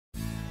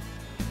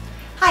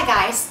Hi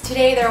guys,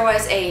 today there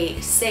was a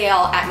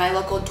sale at my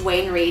local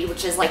Duane Reade,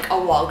 which is like a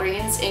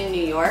Walgreens in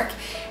New York,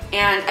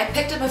 and I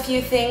picked up a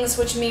few things,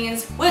 which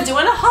means we're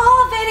doing a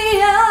haul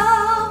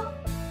video!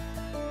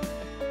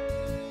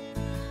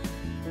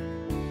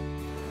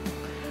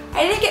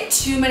 I didn't get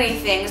too many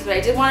things, but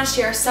I did want to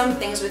share some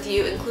things with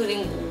you,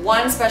 including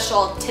one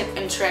special tip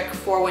and trick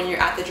for when you're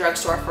at the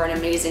drugstore for an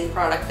amazing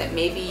product that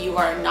maybe you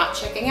are not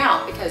checking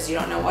out because you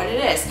don't know what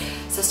it is.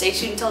 So stay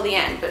tuned until the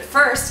end. But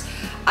first,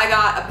 I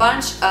got a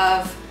bunch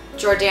of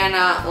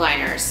Jordana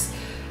liners.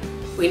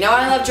 We know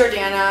I love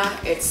Jordana.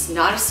 It's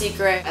not a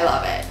secret. I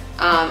love it.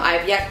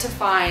 I've yet to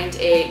find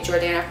a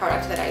Jordana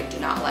product that I do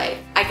not like.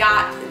 I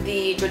got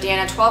the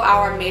Jordana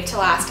 12-Hour Made to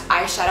Last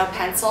eyeshadow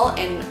pencil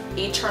in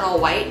Eternal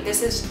White.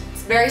 This is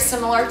very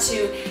similar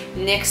to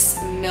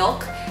NYX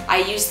Milk. I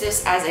use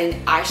this as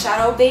an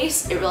eyeshadow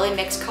base. It really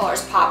makes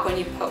colors pop when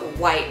you put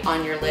white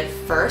on your lid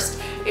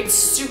first. It's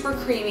super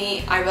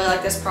creamy. I really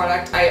like this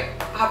product. I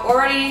have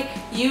already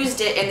used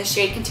it in the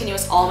shade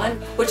Continuous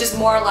Almond, which is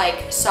more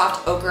like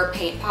soft ochre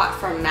paint pot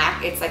from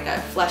MAC. It's like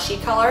a fleshy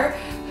color.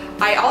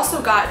 I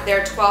also got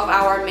their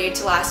 12-Hour Made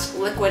to Last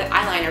liquid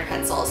eyeliner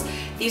pencils.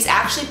 These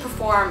actually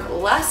perform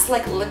less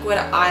like liquid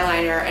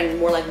eyeliner and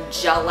more like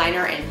gel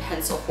liner in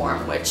pencil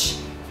form, which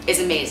is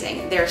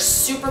amazing. They're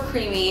super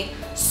creamy,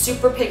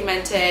 super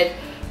pigmented,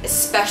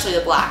 especially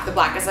the black. The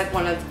black is like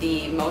one of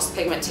the most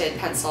pigmented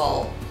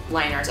pencil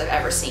liners I've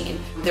ever seen.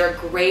 They're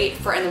great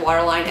for in the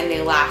waterline and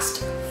they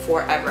last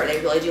forever.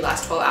 They really do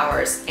last 12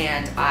 hours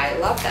and I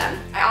love them.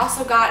 I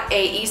also got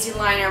a Easy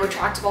Liner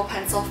retractable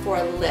pencil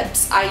for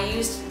lips. I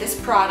used this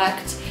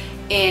product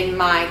in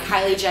my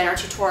Kylie Jenner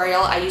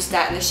tutorial. I used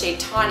that in the shade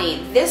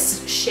Tawny.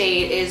 This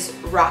shade is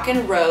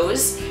Rockin'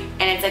 Rose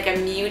and it's like a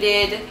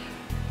muted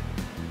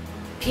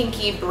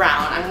pinky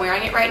brown. I'm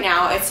wearing it right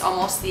now. It's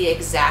almost the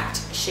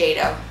exact shade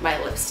of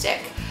my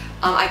lipstick.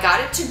 I got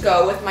it to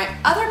go with my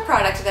other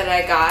product that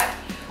I got,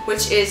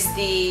 which is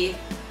the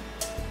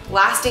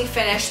Lasting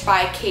Finish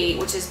by Kate,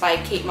 which is by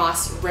Kate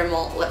Moss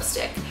Rimmel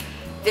lipstick.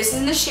 This is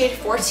in the shade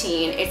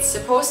 14. It's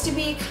supposed to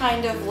be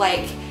kind of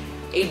like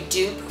a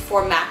dupe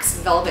for MAC's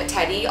Velvet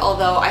Teddy,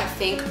 although I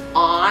think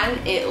on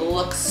it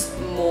looks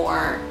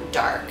more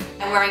dark.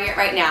 I'm wearing it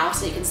right now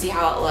so you can see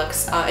how it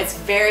looks. It's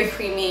very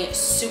creamy,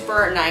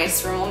 super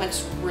nice. Rimmel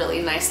makes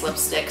really nice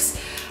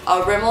lipsticks.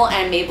 Rimmel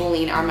and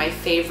Maybelline are my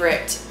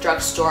favorite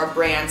drugstore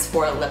brands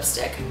for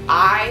lipstick.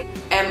 I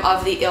am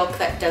of the ilk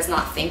that does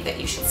not think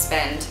that you should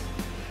spend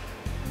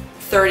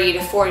 $30 to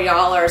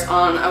 $40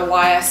 on a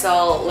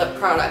YSL lip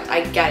product.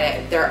 I get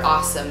it, they're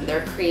awesome,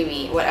 they're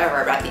creamy,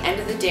 whatever, but at the end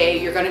of the day,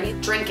 you're going to be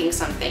drinking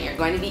something, you're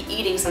going to be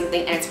eating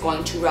something, and it's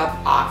going to rub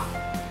off.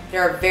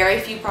 There are very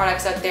few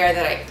products out there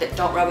that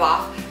don't rub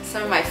off.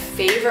 Some of my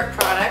favorite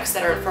products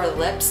that are for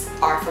lips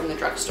are from the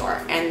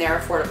drugstore, and they're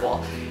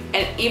affordable.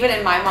 And even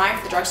in my mind,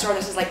 for the drugstore,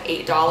 this is like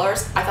 $8.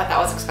 I thought that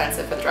was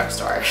expensive for the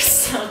drugstore,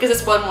 because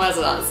this one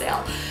wasn't on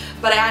sale.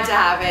 But I had to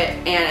have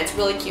it, and it's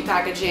really cute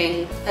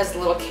packaging. It has a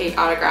little Kate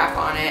autograph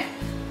on it.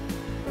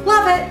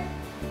 Love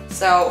it!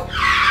 So,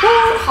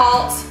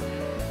 halt.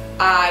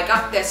 I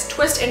got this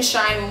Twist and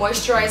Shine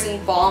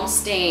Moisturizing Balm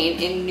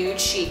Stain in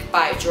Nude Chic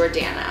by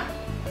Jordana.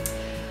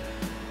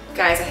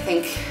 Guys, I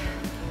think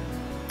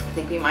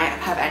we might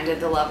have ended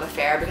the love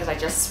affair because I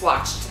just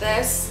swatched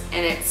this,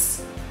 and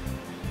it's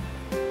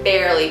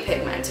barely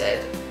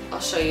pigmented. I'll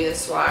show you the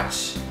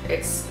swatch.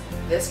 It's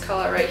this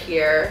color right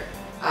here.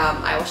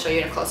 I will show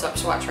you in a close-up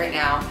swatch right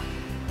now.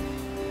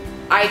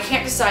 I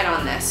can't decide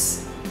on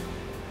this.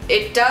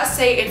 It does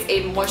say it's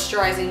a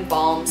moisturizing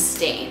balm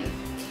stain.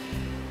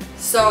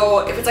 So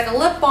if it's like a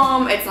lip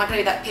balm, it's not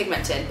gonna be that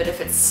pigmented, but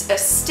if it's a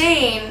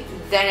stain,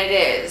 then it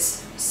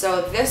is.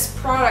 So this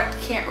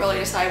product can't really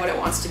decide what it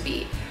wants to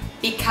be.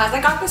 Because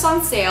I got this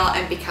on sale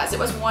and because it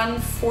was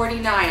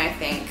 $149, I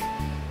think,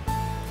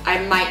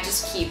 I might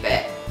just keep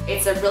it.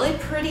 It's a really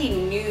pretty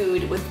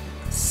nude with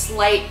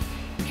slight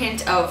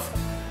hint of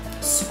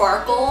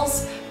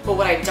sparkles, but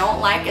what I don't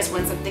like is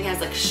when something has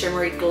like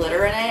shimmery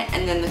glitter in it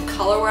and then the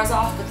color wears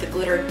off but the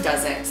glitter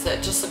doesn't, so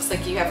it just looks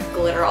like you have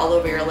glitter all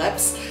over your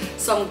lips.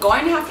 So I'm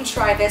going to have to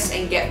try this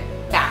and get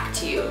back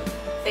to you.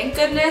 Thank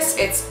goodness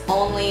it's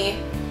only,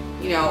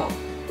 you know,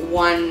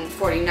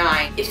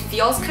 $149. It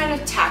feels kind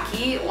of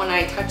tacky when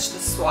I touch the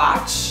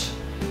swatch,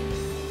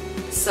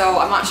 so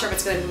I'm not sure if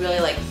it's going to be really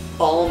like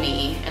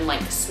balmy and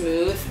like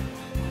smooth.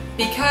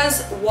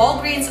 Because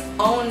Walgreens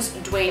owns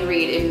Duane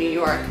Reade in New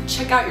York,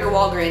 check out your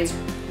Walgreens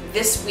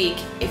this week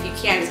if you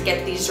can to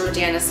get these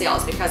Jordana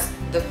sales because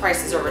the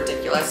prices are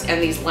ridiculous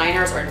and these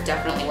liners are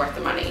definitely worth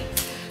the money.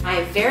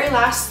 My very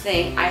last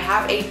thing, I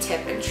have a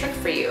tip and trick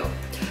for you.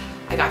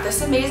 I got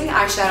this amazing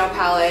eyeshadow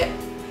palette.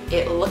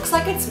 It looks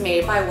like it's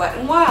made by Wet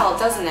n Wild,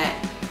 doesn't it?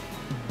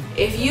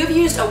 If you've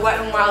used a Wet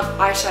n Wild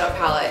eyeshadow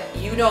palette,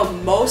 you know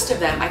most of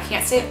them, I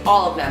can't say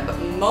all of them, but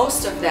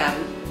most of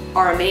them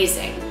are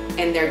amazing.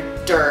 And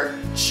they're dirt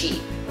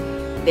cheap.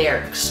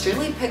 They're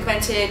extremely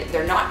pigmented,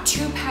 they're not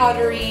too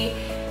powdery,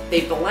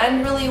 they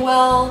blend really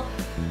well,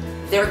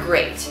 they're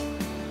great.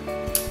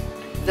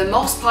 The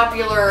most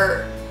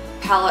popular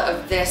palette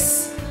of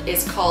this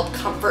is called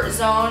Comfort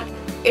Zone.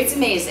 It's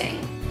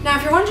amazing. Now,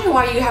 if you're wondering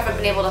why you haven't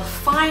been able to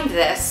find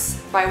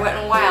this by Wet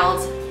n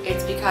Wild,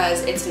 it's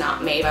because it's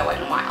not made by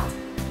Wet n Wild.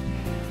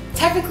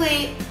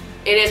 Technically,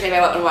 it is made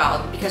by Wet n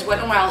Wild because Wet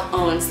n Wild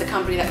owns the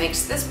company that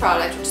makes this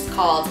product, which is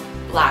called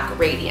Black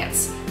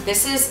Radiance.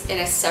 This is in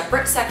a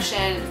separate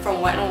section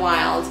from Wet n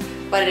Wild,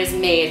 but it is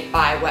made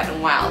by Wet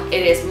n Wild.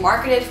 It is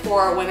marketed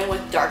for women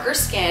with darker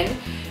skin,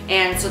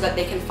 and so that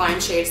they can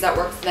find shades that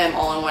work for them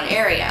all in one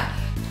area.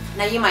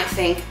 Now you might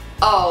think,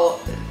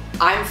 oh,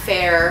 I'm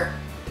fair,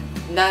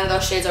 none of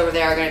those shades over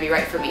there are going to be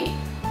right for me.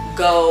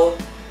 Go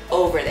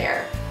over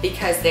there,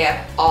 because they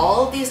have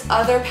all of these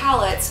other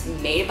palettes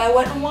made by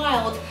Wet n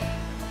Wild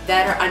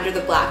that are under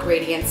the Black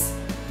Radiance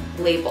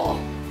label.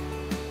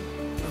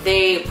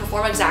 They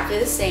perform exactly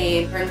the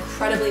same. They're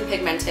incredibly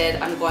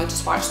pigmented. I'm going to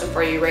swatch them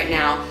for you right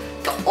now.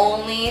 The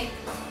only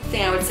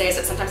thing I would say is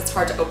that sometimes it's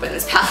hard to open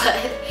this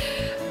palette,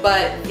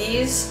 but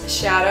these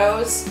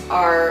shadows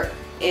are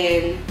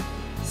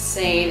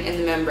insane in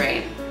the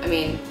membrane. I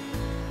mean,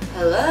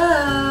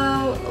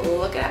 hello,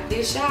 look at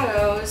these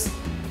shadows.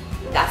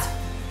 That's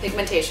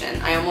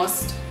pigmentation. I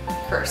almost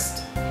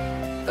cursed.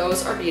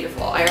 Those are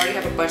beautiful. I already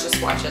have a bunch of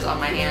swatches on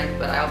my hand,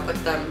 but I'll put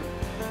them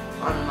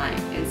on my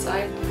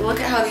inside. Look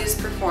at how these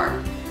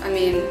perform. I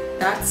mean,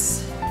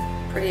 that's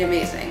pretty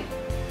amazing.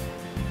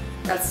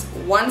 That's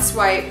one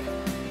swipe,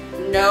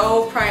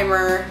 no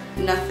primer,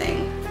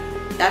 nothing.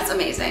 That's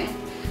amazing.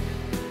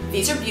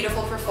 These are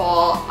beautiful for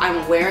fall.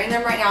 I'm wearing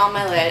them right now on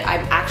my lid.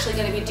 I'm actually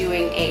going to be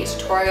doing a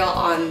tutorial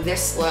on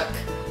this look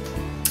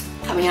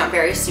coming out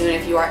very soon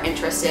if you are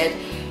interested.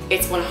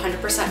 It's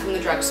 100% from the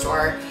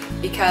drugstore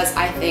because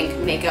I think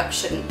makeup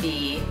shouldn't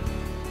be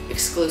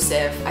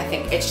exclusive. I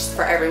think it's just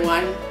for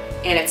everyone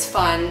and it's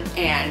fun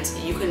and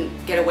you can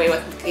get away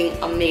with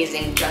looking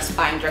amazing just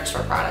buying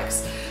drugstore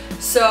products.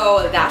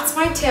 So that's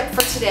my tip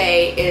for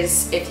today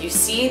is if you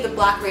see the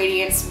Black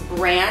Radiance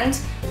brand,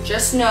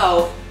 just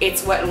know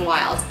it's Wet n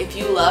Wild. If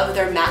you love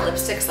their matte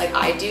lipsticks like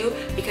I do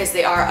because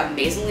they are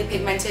amazingly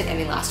pigmented and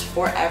they last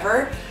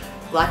forever,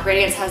 Black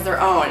Radiance has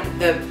their own.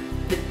 The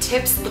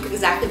tips look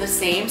exactly the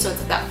same, so it's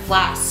like that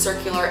flat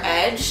circular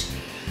edge,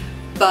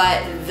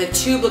 but the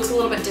tube looks a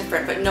little bit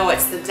different, but no,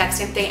 it's the exact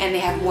same thing and they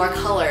have more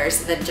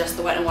colors than just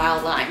the Wet n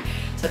Wild line.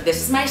 So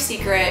this is my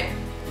secret.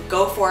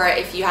 Go for it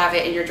if you have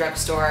it in your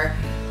drugstore.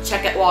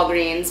 Check at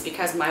Walgreens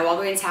because my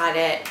Walgreens had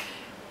it,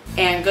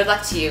 and good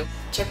luck to you.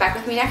 Check back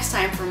with me next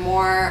time for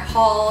more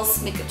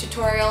hauls, makeup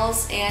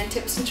tutorials, and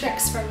tips and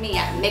tricks from me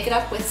at Make It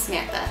Up with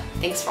Samantha.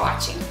 Thanks for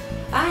watching.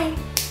 Bye!